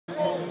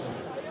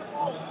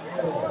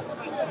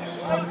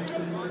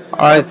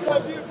All right,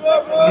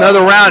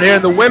 another round here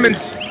in the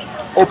women's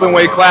open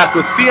weight class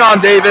with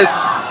Ffion Davies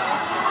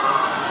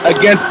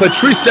against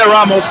Patricia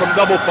Ramos from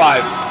double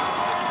five.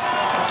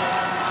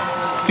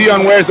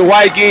 Ffion wears the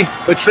white gi,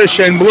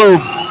 Patricia in blue.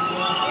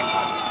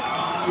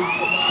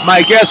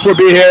 My guess would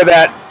be here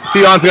that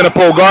Ffion's going to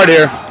pull guard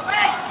here.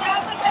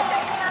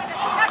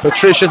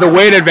 Patricia's a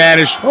weight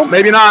advantage. Well,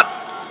 maybe not.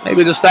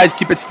 Maybe decides to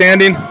keep it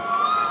standing.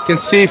 You can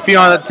see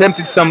Ffion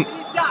attempted some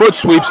foot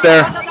sweeps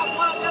there.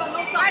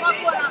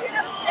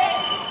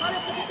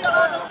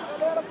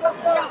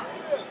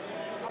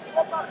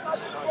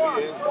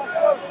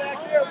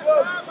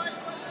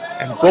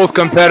 And both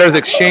competitors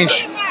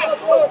exchange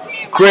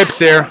grips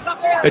here.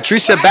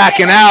 Patricia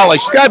backing out. Like,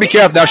 she's got to be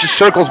careful now. She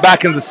circles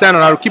back into the center.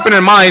 Now, keeping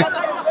in mind,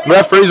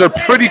 referees are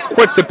pretty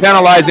quick to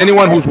penalize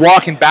anyone who's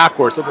walking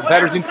backwards. So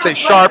competitors need to stay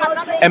sharp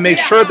and make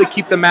sure they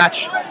keep the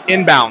match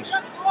inbounds.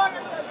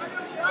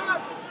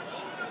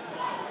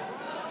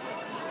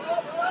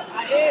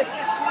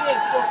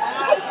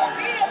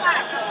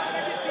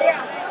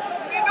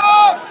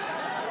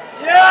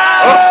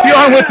 Oh,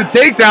 Ffion with the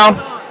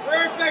takedown.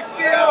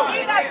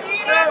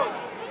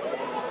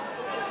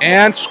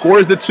 And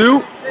scores the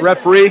two.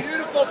 Referee.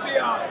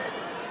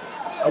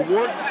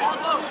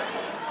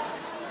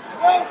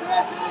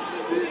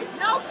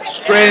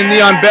 Straight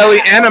knee on belly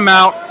and a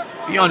mount.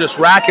 Ffion just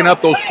racking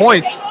up those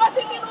points.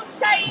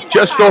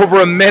 Just over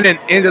a minute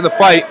into the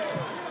fight.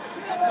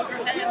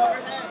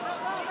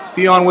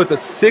 Ffion with a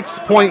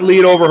 6-point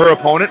lead over her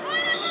opponent.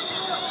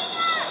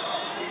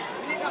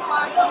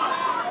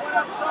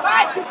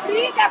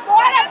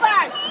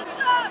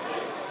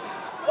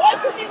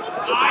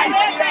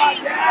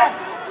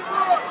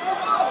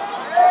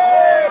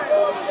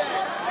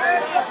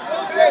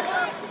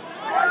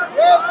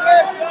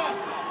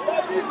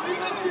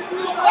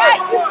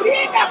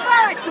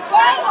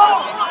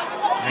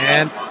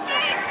 And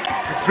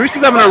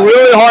Patricia's having a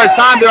really hard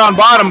time there on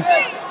bottom.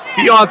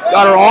 Ffion's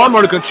got her arm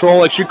under control.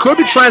 Like, she could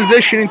be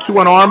transitioning to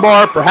an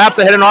armbar, perhaps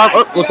a head and arm.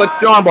 Oh, looks like it's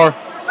the armbar.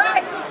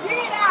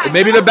 But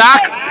maybe the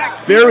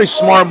back. Very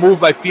smart move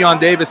by Ffion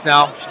Davies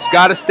now. She's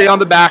got to stay on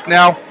the back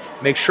now.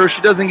 Make sure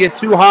she doesn't get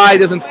too high,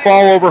 doesn't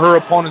fall over her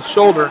opponent's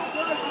shoulder.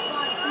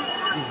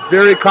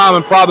 Very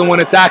common problem when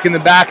attacking the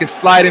back is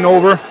sliding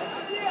over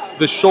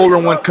the shoulder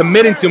when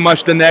committing too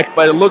much to the neck,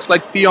 but it looks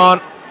like Ffion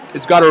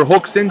has got her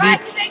hooks in deep.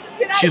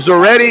 She's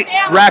already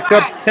racked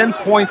up 10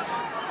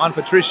 points on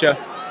Patricia.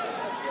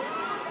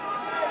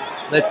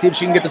 Let's see if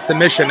she can get the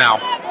submission now.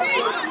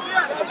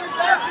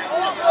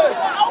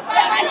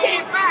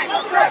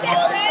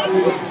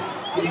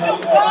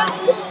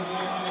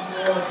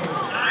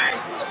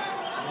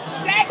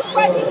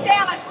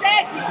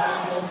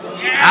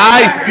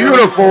 Nice,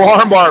 beautiful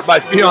armbar by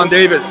Ffion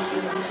Davies.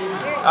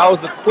 That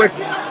was a quick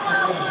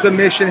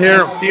submission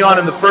here. Ffion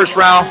in the first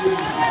round.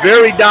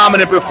 Very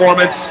dominant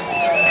performance.